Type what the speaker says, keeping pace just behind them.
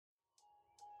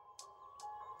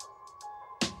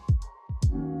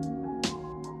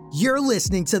You're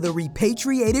listening to the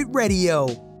Repatriated Radio,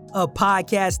 a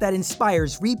podcast that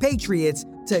inspires repatriates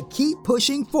to keep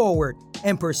pushing forward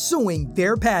and pursuing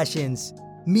their passions.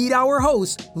 Meet our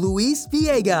host, Luis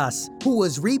Villegas, who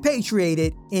was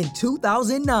repatriated in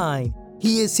 2009.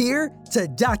 He is here to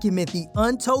document the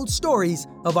untold stories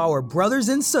of our brothers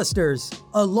and sisters,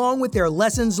 along with their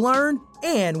lessons learned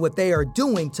and what they are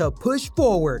doing to push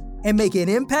forward and make an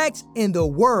impact in the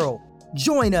world.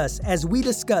 Join us as we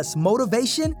discuss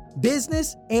motivation,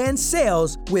 business, and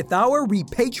sales with our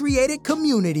repatriated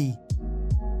community.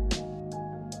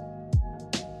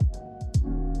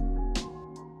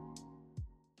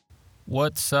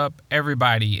 What's up,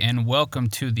 everybody, and welcome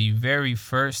to the very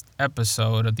first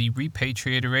episode of the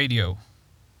Repatriated Radio.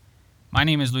 My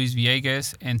name is Luis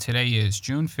Villegas, and today is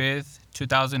June 5th,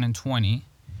 2020.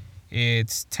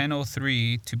 It's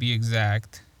 10:03 to be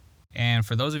exact. And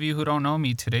for those of you who don't know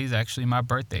me, today's actually my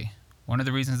birthday. One of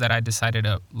the reasons that I decided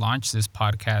to launch this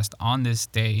podcast on this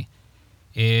day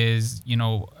is,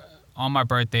 on my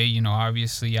birthday,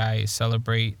 obviously I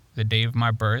celebrate the day of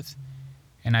my birth.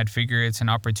 And I'd figure it's an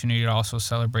opportunity to also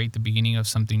celebrate the beginning of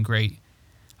something great.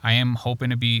 I am hoping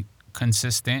to be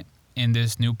consistent in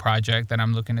this new project that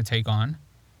I'm looking to take on.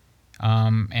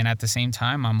 And at the same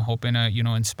time, I'm hoping to,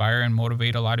 inspire and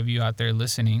motivate a lot of you out there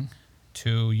listening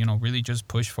to, really just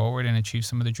push forward and achieve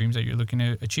some of the dreams that you're looking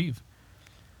to achieve.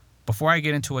 Before I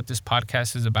get into what this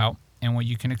podcast is about and what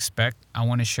you can expect, I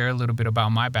want to share a little bit about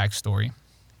my backstory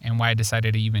and why I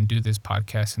decided to even do this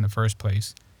podcast in the first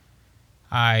place.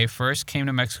 I first came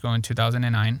to Mexico in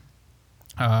 2009.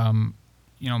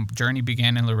 Journey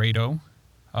began in Laredo,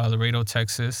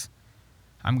 Texas.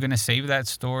 I'm going to save that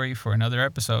story for another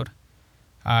episode.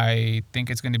 I think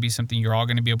it's going to be something you're all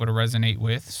going to be able to resonate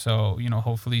with. So,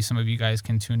 hopefully some of you guys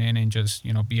can tune in and just,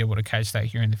 be able to catch that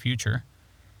here in the future.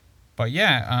 But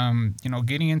yeah,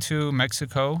 getting into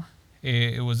Mexico,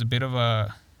 it was a bit of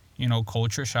a,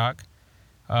 culture shock.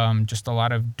 Just a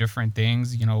lot of different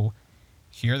things,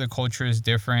 Here, the culture is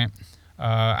different.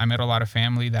 I met a lot of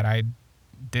family that I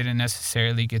didn't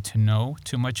necessarily get to know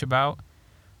too much about.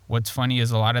 What's funny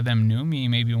is a lot of them knew me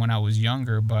maybe when I was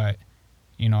younger, but,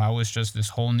 I was just this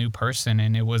whole new person.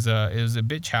 And it was a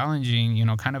bit challenging,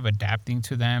 kind of adapting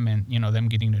to them and, them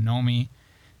getting to know me.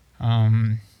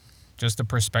 Just the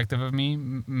perspective of me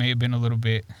may have been a little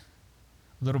bit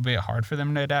hard for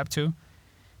them to adapt to.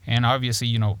 And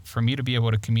obviously, for me to be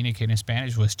able to communicate in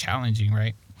Spanish was challenging,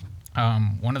 right?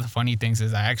 One of the funny things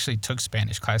is I actually took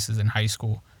Spanish classes in high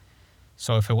school.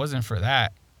 So if it wasn't for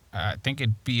that, I think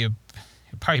it'd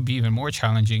probably be even more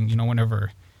challenging,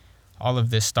 whenever all of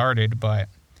this started. But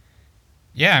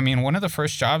yeah, one of the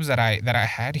first jobs that I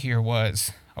had here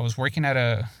was I was working at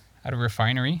a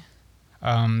refinery.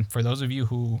 For those of you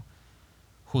who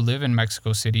live in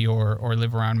Mexico City or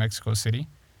live around Mexico City,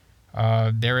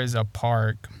 there is a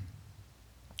park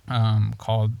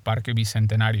called Parque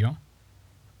Bicentenario.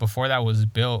 Before that was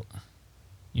built,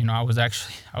 I was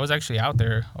actually out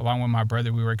there along with my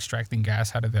brother. We were extracting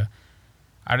gas out of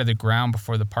the ground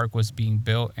before the park was being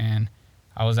built, and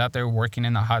I was out there working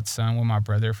in the hot sun with my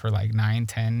brother for like 9,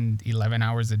 10, 11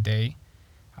 hours a day.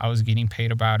 I was getting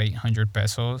paid about 800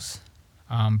 pesos.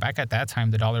 Back at that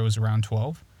time, the dollar was around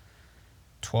 $12.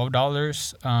 12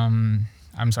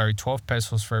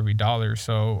 pesos for every dollar.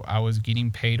 So I was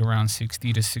getting paid around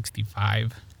 60 to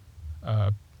 65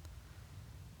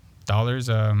 dollars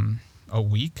a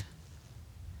week.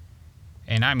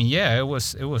 And it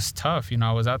was tough.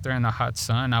 I was out there in the hot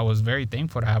sun. I was very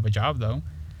thankful to have a job though.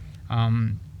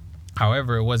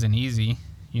 However, it wasn't easy.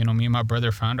 Me and my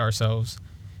brother found ourselves,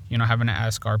 having to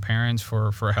ask our parents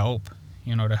for help,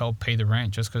 to help pay the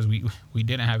rent just because we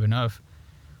didn't have enough.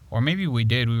 Or maybe we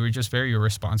did. We were just very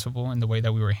irresponsible in the way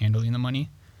that we were handling the money.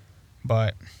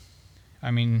 But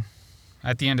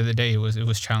at the end of the day, it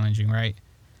was challenging, right?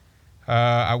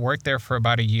 I worked there for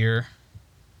about a year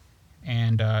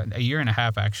and a year and a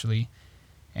half, actually.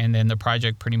 And then the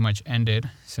project pretty much ended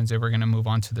since they were going to move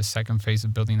on to the second phase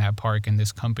of building that park. And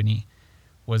this company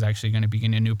was actually going to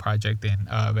begin a new project in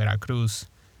Veracruz.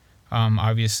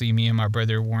 Obviously, me and my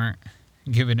brother weren't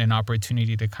given an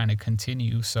opportunity to kind of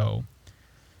continue. So,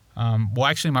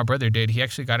 actually, my brother did. He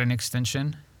actually got an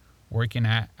extension working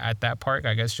at that park,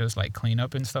 I guess just like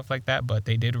cleanup and stuff like that, but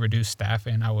they did reduce staff,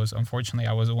 and I was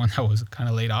the one that was kind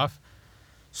of laid off.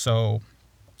 So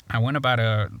I went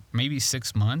about maybe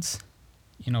 6 months,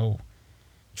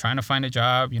 trying to find a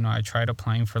job. I tried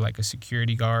applying for like a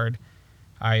security guard.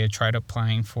 I tried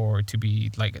applying to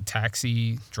be like a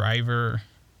taxi driver.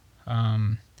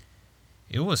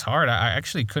 It was hard. I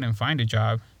actually couldn't find a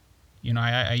job.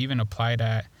 I even applied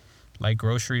at like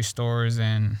grocery stores,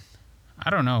 and I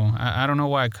don't know. I don't know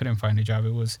why I couldn't find a job.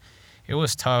 It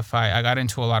was tough. I got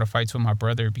into a lot of fights with my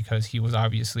brother because he was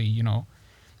obviously,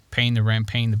 paying the rent,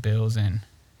 paying the bills, and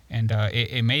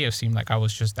it may have seemed like I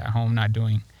was just at home not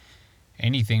doing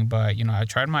anything, but I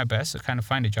tried my best to kind of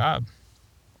find a job.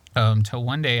 Till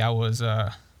one day I was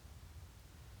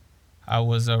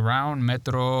around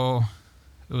Metro.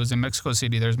 It was in Mexico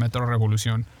City. There's Metro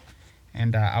Revolucion,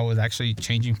 and I was actually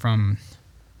changing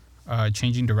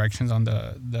directions on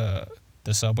the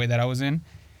subway that I was in,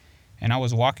 and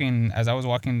as I was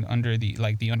walking under the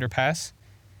underpass.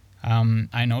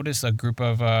 I noticed a group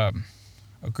of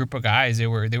guys. They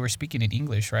were speaking in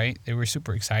English, right? They were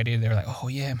super excited. They were like, "Oh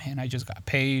yeah, man, I just got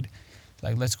paid.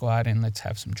 Like, let's go out and let's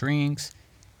have some drinks."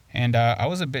 And I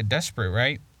was a bit desperate,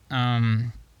 right?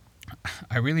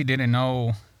 I really didn't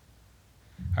know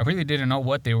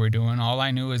what they were doing. All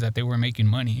I knew is that they were making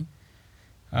money.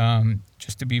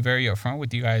 Just to be very upfront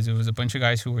with you guys, it was a bunch of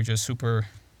guys who were just super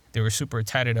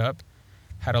tatted up,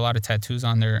 had a lot of tattoos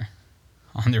on their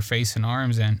face and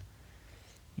arms, and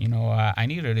I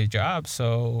needed a job,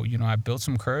 so I built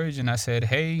some courage and I said,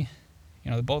 "Hey,"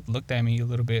 they both looked at me a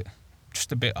little bit,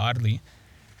 just a bit oddly,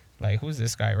 like, "Who's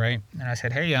this guy?" Right? And I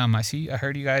said, "Hey, I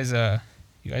heard you guys are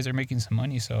making some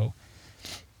money, so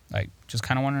like, just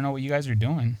kind of want to know what you guys are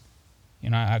doing.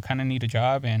 I kind of need a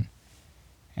job, and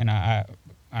I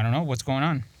don't know what's going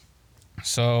on."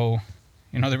 So,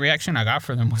 the reaction I got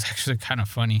from them was actually kind of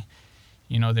funny.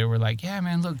 They were like, "Yeah,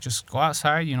 man, look, just go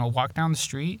outside, walk down the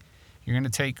street. You're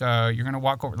going to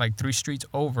walk over like 3 streets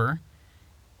over.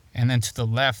 And then to the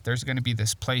left, there's going to be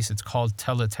this place. It's called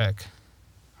Teletech,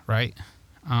 right?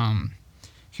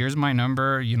 Here's my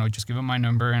number, just give them my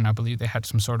number." And I believe they had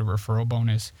some sort of referral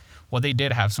bonus. Well, they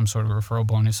did have some sort of referral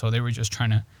bonus. So they were just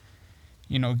trying to,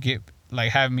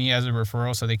 have me as a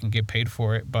referral so they can get paid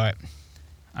for it. But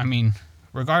I mean,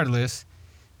 regardless,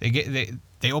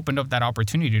 they opened up that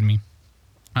opportunity to me.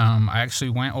 I actually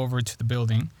went over to the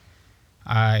building.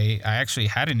 I actually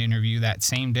had an interview that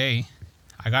same day.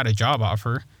 I got a job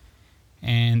offer,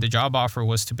 and the job offer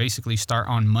was to basically start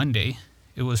on Monday.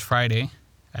 It was Friday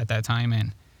at that time,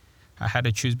 and I had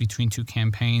to choose between 2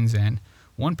 campaigns, and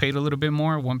one paid a little bit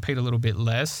more, one paid a little bit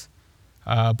less.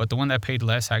 But the one that paid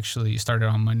less actually started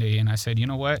on Monday, and I said, "You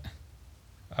know what?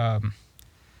 I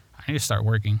need to start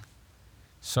working."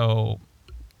 So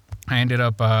I ended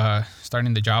up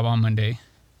starting the job on Monday.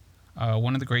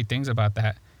 One of the great things about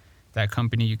that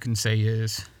company, you can say,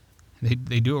 is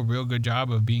they do a real good job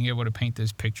of being able to paint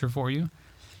this picture for you.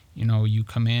 You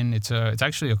come in, it's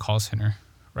actually a call center,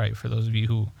 right? For those of you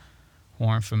who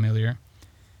aren't familiar,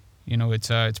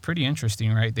 it's pretty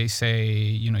interesting, right? They say,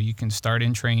 you can start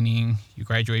in training, you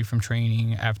graduate from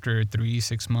training after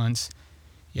 3-6 months,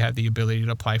 you have the ability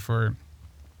to apply for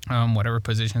whatever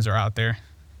positions are out there,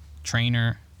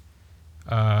 trainer,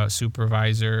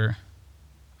 supervisor,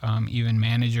 even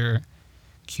manager,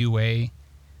 QA.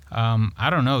 I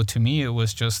don't know. To me, it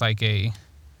was just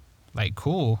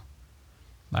cool.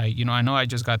 I know I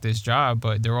just got this job,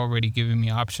 but they're already giving me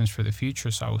options for the future.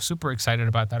 So I was super excited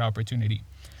about that opportunity.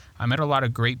 I met a lot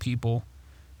of great people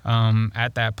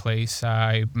at that place.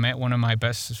 I met one of my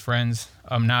best friends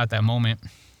now at that moment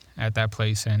at that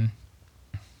place, and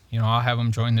I'll have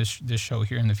him join this show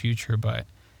here in the future. But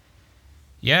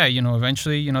yeah,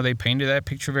 eventually, they painted that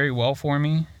picture very well for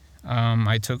me.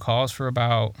 I took calls for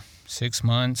about 6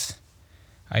 months.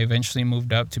 I eventually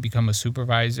moved up to become a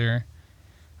supervisor.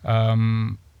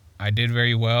 I did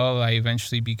very well. I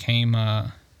eventually became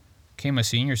a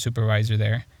senior supervisor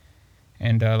there.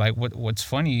 And what's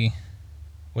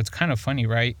kind of funny,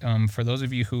 right? For those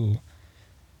of you who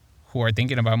are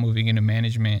thinking about moving into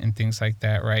management and things like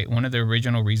that, right? One of the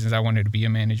original reasons I wanted to be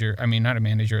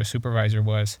a supervisor,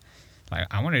 was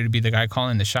I wanted to be the guy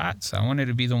calling the shots. I wanted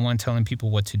to be the one telling people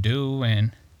what to do,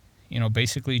 and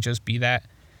basically just be that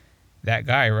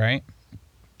guy, right?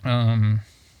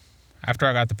 After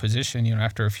I got the position,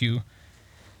 after a few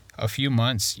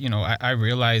months, I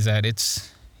realized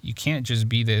that you can't just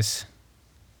be this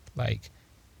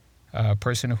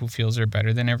person who feels they're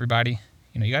better than everybody.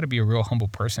 You got to be a real humble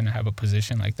person to have a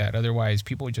position like that. Otherwise,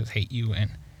 people just hate you,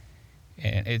 and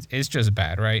it's just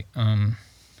bad, right?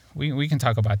 We can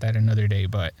talk about that another day,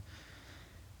 but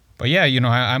yeah,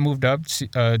 I moved up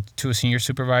to a senior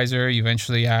supervisor.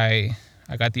 Eventually, I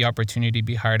got the opportunity to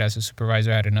be hired as a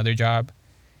supervisor at another job.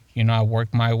 I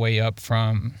worked my way up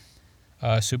from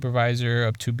a supervisor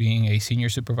up to being a senior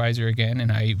supervisor again,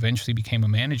 and I eventually became a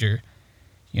manager.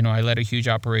 I led a huge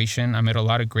operation. I met a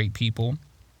lot of great people.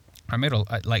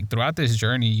 Throughout this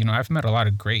journey, I've met a lot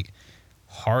of great,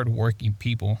 hardworking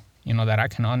people, that I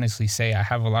can honestly say I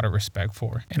have a lot of respect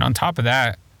for. And on top of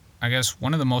that, I guess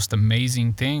one of the most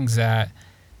amazing things that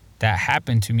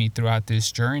happened to me throughout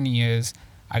this journey is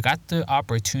I got the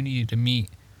opportunity to meet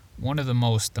one of the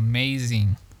most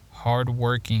amazing,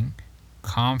 hardworking,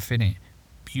 confident,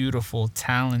 beautiful,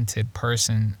 talented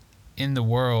person in the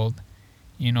world.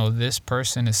 This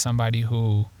person is somebody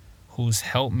who's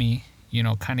helped me,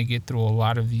 kind of get through a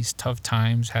lot of these tough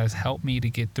times, has helped me to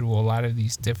get through a lot of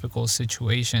these difficult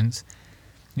situations.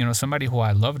 Somebody who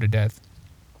I love to death,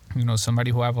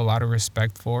 somebody who I have a lot of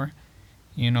respect for.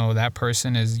 That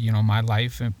person is, my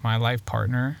life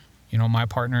partner, my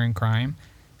partner in crime.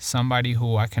 Somebody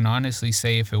who I can honestly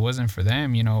say, if it wasn't for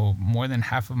them, more than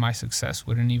half of my success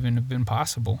wouldn't even have been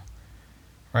possible.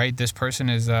 Right? This person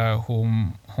is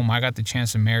whom I got the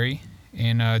chance to marry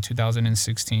in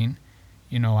 2016.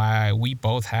 We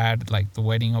both had like the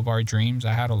wedding of our dreams.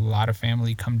 I had a lot of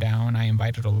family come down. I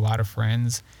invited a lot of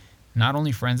friends, not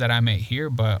only friends that I met here,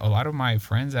 but a lot of my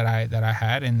friends that I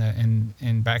had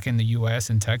in back in the U.S.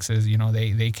 in Texas.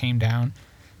 They came down,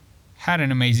 had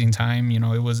an amazing time.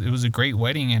 It was a great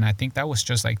wedding, and I think that was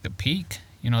just like the peak.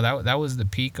 That was the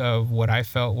peak of what I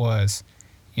felt was,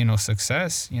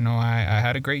 success. I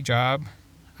had a great job.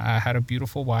 I had a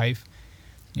beautiful wife.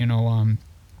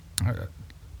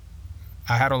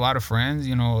 I had a lot of friends,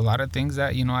 a lot of things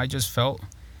that, I just felt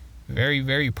very,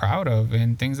 very proud of,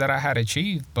 and things that I had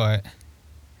achieved. But,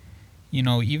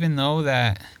 even though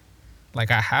that, like,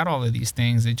 I had all of these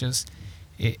things,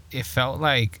 it felt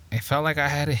like I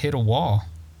had to hit a wall,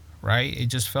 right? It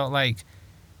just felt like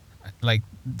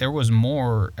there was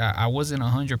more. I wasn't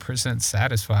 100%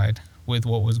 satisfied with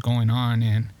what was going on.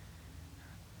 And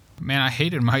man, I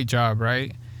hated my job,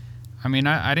 right? I mean,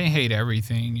 I didn't hate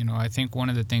everything. I think one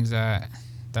of the things that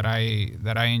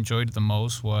I enjoyed the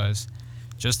most was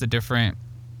just the different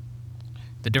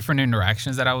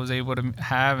interactions that I was able to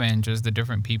have, and just the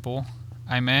different people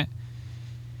I met.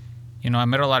 I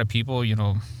met a lot of people, they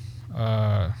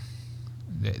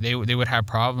would have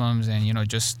problems, and,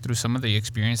 just through some of the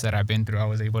experience that I've been through, I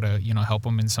was able to, help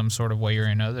them in some sort of way or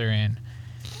another. And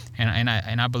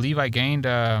I believe I gained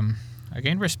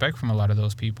respect from a lot of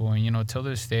those people. And, till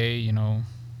this day,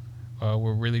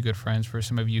 we're really good friends. For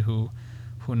some of you who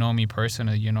know me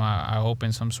personally, I hope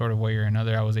in some sort of way or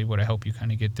another I was able to help you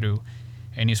kind of get through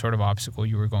any sort of obstacle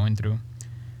you were going through.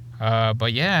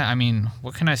 But yeah, I mean,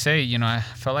 what can I say? I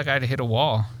felt like I had hit a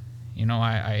wall.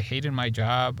 I hated my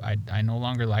job. I no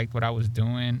longer liked what I was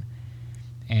doing.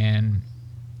 And,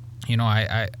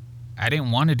 I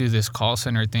didn't want to do this call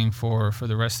center thing for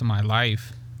the rest of my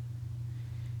life.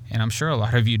 And I'm sure a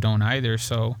lot of you don't either.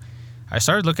 So I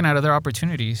started looking at other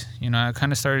opportunities. I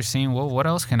kind of started seeing, well, what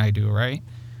else can I do, right?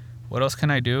 What else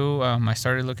can I do? I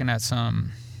started looking at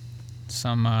some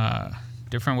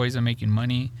different ways of making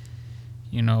money.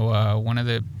 One of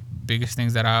the biggest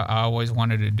things that I always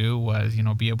wanted to do was,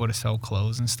 be able to sell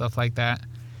clothes and stuff like that.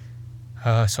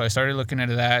 So I started looking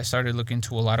into that. I started looking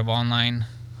to a lot of online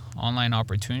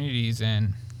opportunities,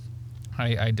 and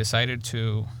I decided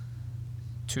to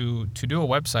do a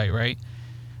website, right?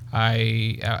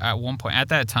 At one point at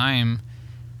that time,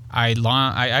 I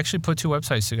actually put two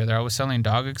websites together. I was selling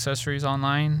dog accessories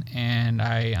online, and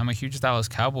I'm a huge Dallas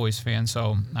Cowboys fan,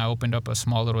 so I opened up a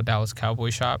small little Dallas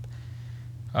Cowboy shop.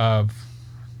 How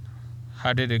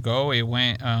did it go? It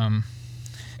went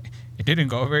it didn't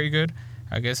go very good.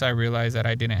 I guess I realized that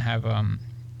I didn't have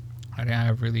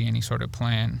really any sort of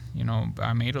plan.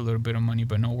 I made a little bit of money,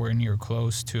 but nowhere near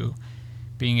close to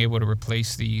being able to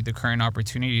replace the current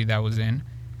opportunity that was in.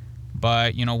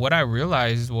 But what I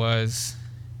realized was,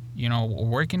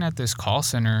 working at this call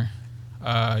center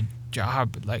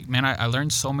job, like, man, I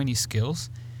learned so many skills.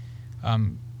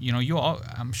 I'm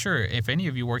sure if any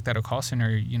of you worked at a call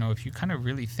center, if you kind of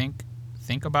really think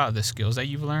about the skills that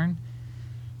you've learned,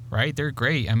 right? They're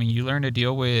great. I mean, you learn to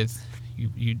deal with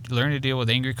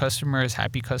angry customers,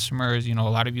 happy customers. A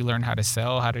lot of you learn how to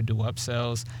sell, how to do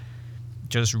upsells,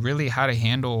 just really how to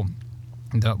handle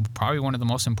probably one of the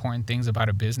most important things about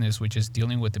a business, which is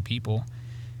dealing with the people,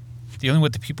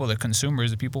 the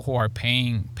consumers, the people who are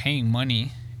paying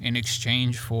money in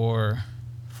exchange for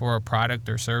a product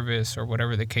or service or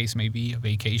whatever the case may be, a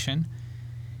vacation.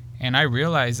 And I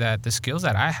realized that the skills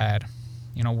that I had,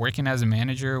 working as a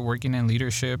manager, working in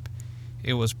leadership,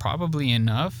 it was probably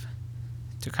enough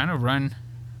to kind of run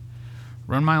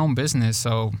my own business.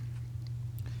 So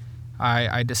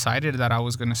I decided that I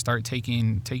was going to start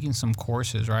taking some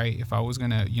courses, right? If I was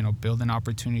going to, build an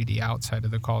opportunity outside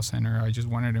of the call center, I just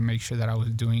wanted to make sure that I was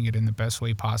doing it in the best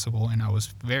way possible, and I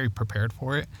was very prepared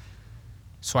for it.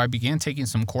 So I began taking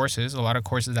some courses, a lot of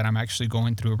courses that I'm actually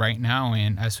going through right now.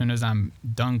 And as soon as I'm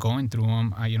done going through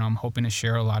them, I'm hoping to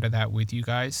share a lot of that with you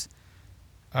guys.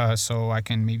 so I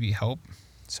can maybe help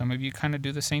some of you kind of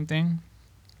do the same thing.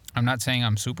 I'm not saying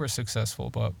I'm super successful,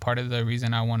 but part of the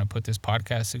reason I want to put this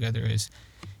podcast together is,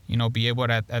 be able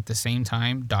to at the same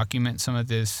time document some of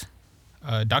this,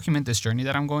 document this journey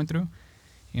that I'm going through,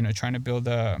 trying to build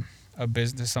a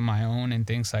business on my own and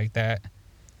things like that.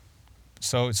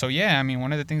 So yeah, I mean,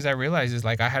 one of the things I realized is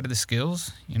like I had the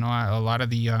skills, a lot of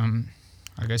the,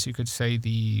 I guess you could say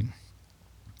the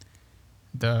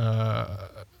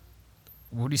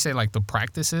what do you say, like the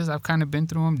practices I've kind of been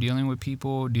through them, dealing with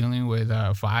people, dealing with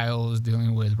files,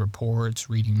 dealing with reports,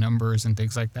 reading numbers and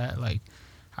things like that. Like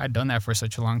I'd done that for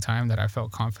such a long time that I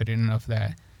felt confident enough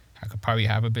that I could probably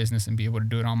have a business and be able to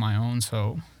do it on my own.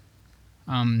 So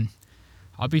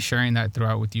I'll be sharing that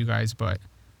throughout with you guys, but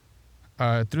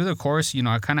through the course,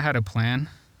 I kind of had a plan.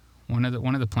 One of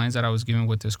the plans that I was given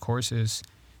with this course is,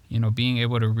 being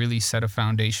able to really set a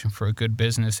foundation for a good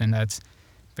business, and that's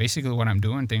basically what I'm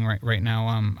doing right now.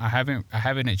 I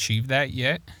haven't achieved that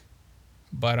yet,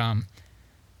 but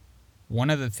one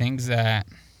of the things that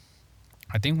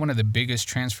I think one of the biggest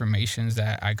transformations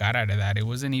that I got out of that, it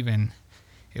wasn't even,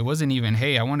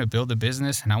 hey, I want to build a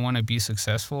business and I want to be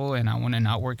successful and I want to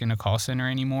not work in a call center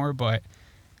anymore, but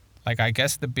like, I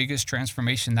guess the biggest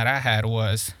transformation that I had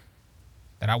was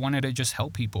that I wanted to just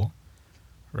help people,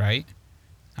 right?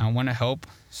 I want to help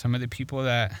some of the people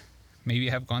that maybe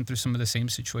have gone through some of the same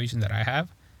situations that I have,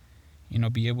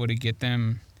 be able to get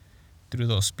them through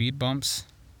those speed bumps,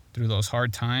 through those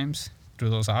hard times, through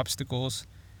those obstacles,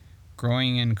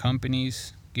 growing in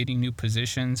companies, getting new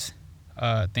positions,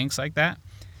 things like that.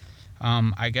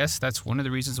 I guess that's one of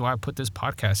the reasons why I put this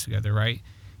podcast together, right?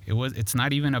 It's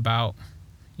not even about,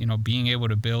 being able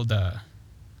to build a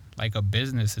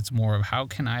business. It's more of how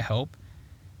can I help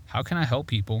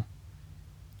people,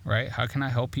 right? How can I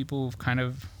help people kind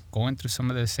of going through some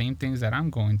of the same things that I'm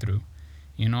going through?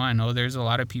 I know there's a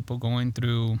lot of people going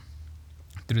through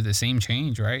the same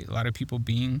change, right? There's a lot of people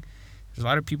being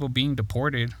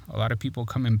deported, a lot of people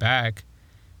coming back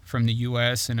from the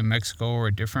U.S. and Mexico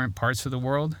or different parts of the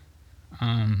world.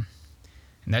 And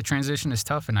that transition is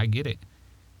tough, and I get it.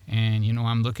 And,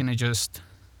 I'm looking to just,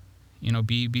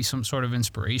 be some sort of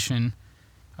inspiration,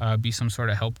 be some sort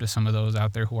of help to some of those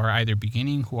out there who are either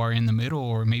beginning, who are in the middle,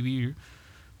 or maybe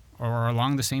or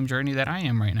along the same journey that I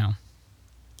am right now.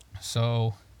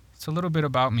 So it's a little bit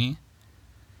about me.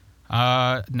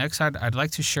 Next, I'd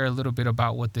like to share a little bit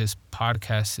about what this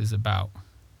podcast is about,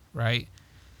 right?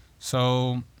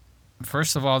 So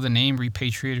first of all, the name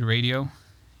Repatriated Radio,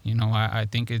 I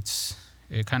think it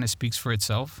kind of speaks for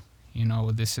itself.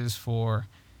 This is for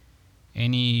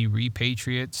any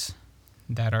repatriates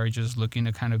that are just looking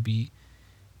to kind of be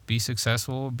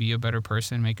successful, be a better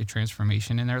person, make a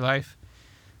transformation in their life.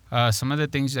 Some of the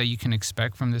things that you can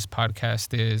expect from this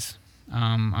podcast is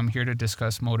I'm here to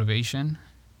discuss motivation.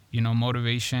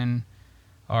 Motivation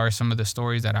are some of the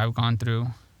stories that I've gone through,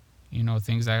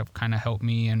 things that have kind of helped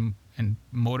me and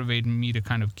motivated me to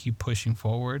kind of keep pushing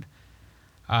forward.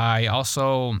 I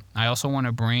also want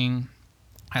to bring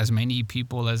as many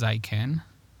people as I can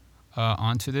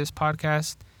onto this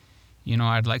podcast.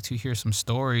 I'd like to hear some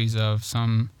stories of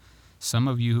some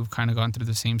of you who've kind of gone through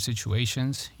the same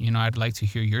situations. I'd like to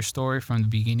hear your story from the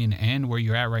beginning to end, where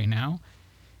you're at right now.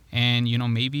 And,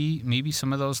 maybe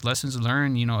some of those lessons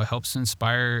learned, it helps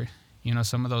inspire,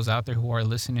 some of those out there who are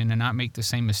listening and not make the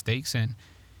same mistakes and,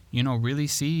 really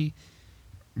see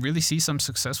some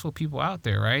successful people out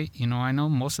there, right? I know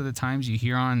most of the times you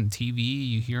hear on TV,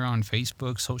 you hear on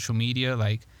Facebook, social media,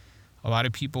 like a lot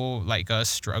of people like us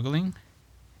struggling.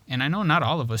 And I know not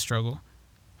all of us struggle.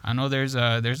 I know there's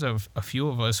a few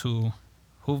of us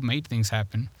who've made things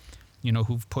happen,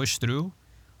 who've pushed through,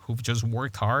 who've just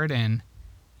worked hard and,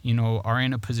 are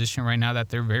in a position right now that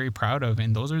they're very proud of.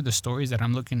 And those are the stories that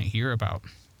I'm looking to hear about.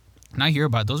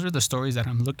 Those are the stories that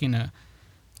I'm looking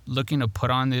to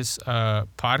put on this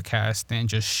podcast and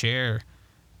just share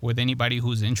with anybody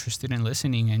who's interested in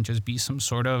listening and just be some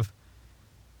sort of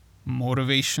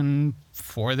motivation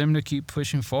for them to keep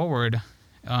pushing forward.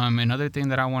 Another thing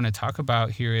that I want to talk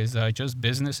about here is just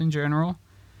business in general.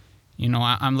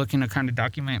 I'm looking to kind of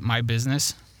document my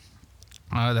business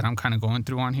that I'm kind of going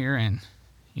through on here and,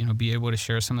 be able to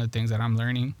share some of the things that I'm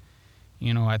learning.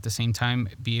 At the same time,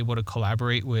 be able to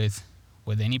collaborate with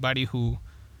anybody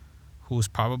who's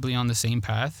probably on the same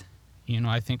path.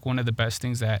 I think one of the best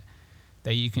things that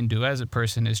you can do as a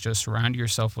person is just surround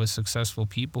yourself with successful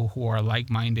people who are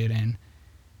like-minded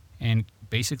and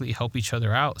basically help each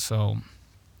other out. So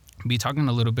I'll be talking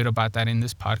a little bit about that in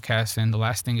this podcast. And the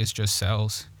last thing is just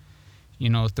sales.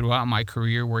 Throughout my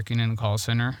career working in a call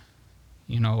center,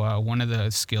 one of the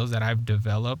skills that I've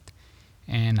developed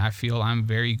and I feel I'm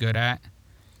very good at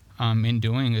in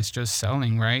doing is just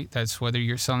selling, right? That's whether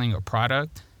you're selling a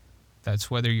product, that's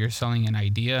whether you're selling an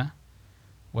idea,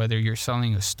 whether you're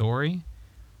selling a story,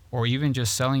 or even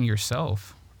just selling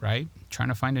yourself, right? Trying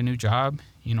to find a new job.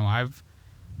 You know,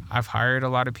 I've hired a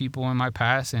lot of people in my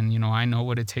past, and, you know, I know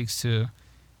what it takes to,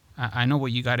 I know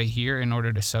what you got to hear in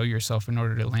order to sell yourself, in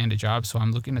order to land a job. So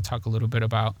I'm looking to talk a little bit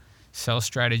about sales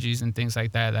strategies and things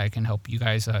like that I can help you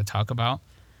guys talk about.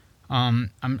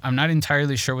 I'm not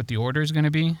entirely sure what the order is going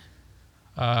to be.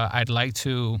 I'd like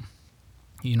to,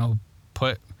 you know,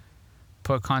 put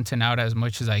content out as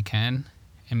much as I can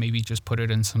and maybe just put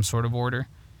it in some sort of order,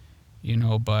 you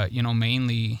know, but, you know,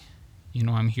 mainly, you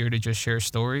know, I'm here to just share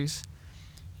stories,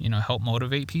 you know, help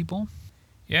motivate people.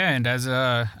 Yeah, and as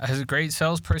a great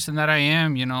salesperson that I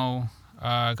am, you know,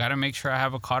 got to make sure I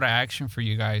have a call to action for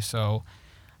you guys. So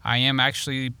I am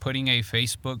actually putting a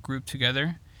Facebook group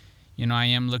together. You know, I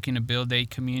am looking to build a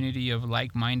community of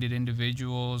like-minded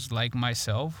individuals like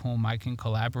myself whom I can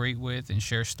collaborate with and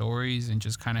share stories and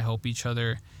just kind of help each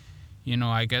other, you know,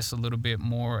 I guess a little bit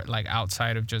more like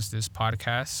outside of just this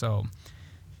podcast. So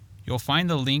you'll find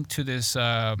the link to this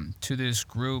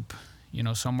group, you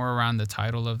know, somewhere around the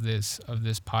title of this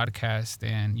podcast.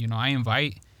 And, you know, I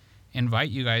invite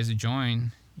you guys to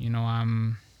join. You know,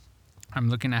 I'm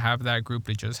looking to have that group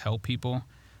to just help people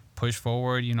push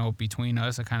forward, you know, between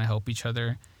us to kind of help each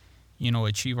other, you know,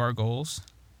 achieve our goals.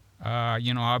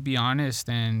 You know, I'll be honest,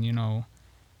 and, you know,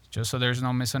 just so there's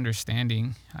no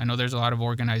misunderstanding, I know there's a lot of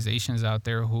organizations out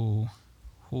there who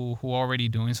already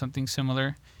doing something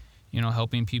similar, you know,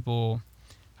 helping people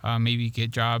maybe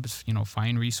get jobs, you know,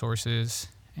 find resources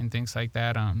and things like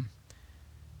that. I'm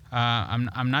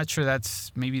not sure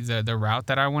that's maybe the route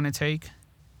that I want to take.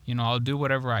 You know, I'll do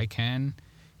whatever I can,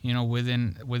 you know,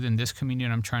 within this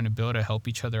community I'm trying to build to help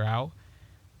each other out.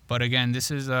 But again,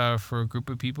 this is for a group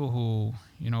of people who,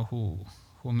 you know,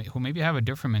 who maybe have a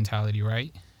different mentality,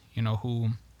 right? You know,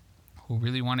 who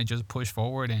really want to just push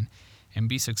forward and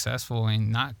be successful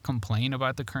and not complain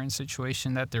about the current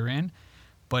situation that they're in,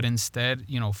 but instead,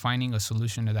 you know, finding a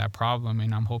solution to that problem.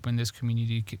 And I'm hoping this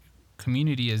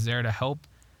community is there to help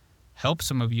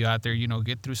some of you out there, you know,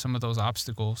 get through some of those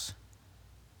obstacles.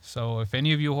 So if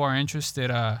any of you who are interested,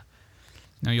 you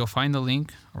know, you'll find the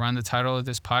link around the title of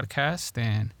this podcast.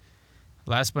 And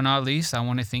last but not least, I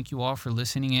want to thank you all for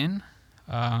listening in.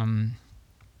 I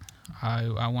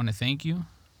want to thank you.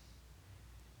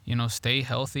 You know, stay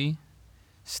healthy,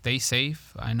 stay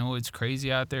safe. I know it's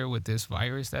crazy out there with this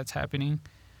virus that's happening.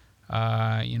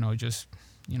 You know, just,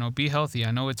 you know, be healthy.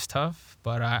 I know it's tough,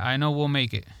 but I know we'll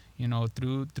make it. You know,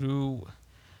 through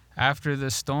after the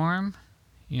storm,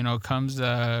 you know, comes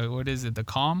the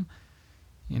calm.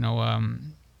 You know,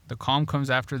 the calm comes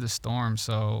after the storm.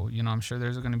 So, you know, I'm sure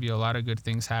there's going to be a lot of good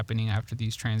things happening after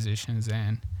these transitions.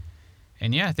 And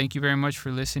yeah, thank you very much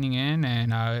for listening in.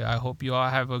 And I hope you all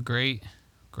have a great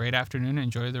afternoon.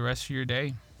 Enjoy the rest of your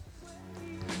day.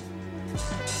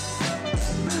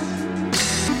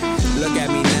 Look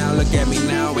at me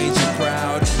now, ain't you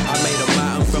proud? I made a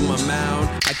mountain from a mound.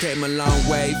 I came a long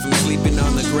way from sleeping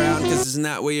on the ground, cause it's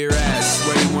not where you're at, it's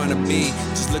where you wanna be.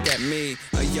 Just look at me,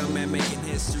 a young man making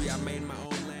history. I made my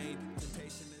own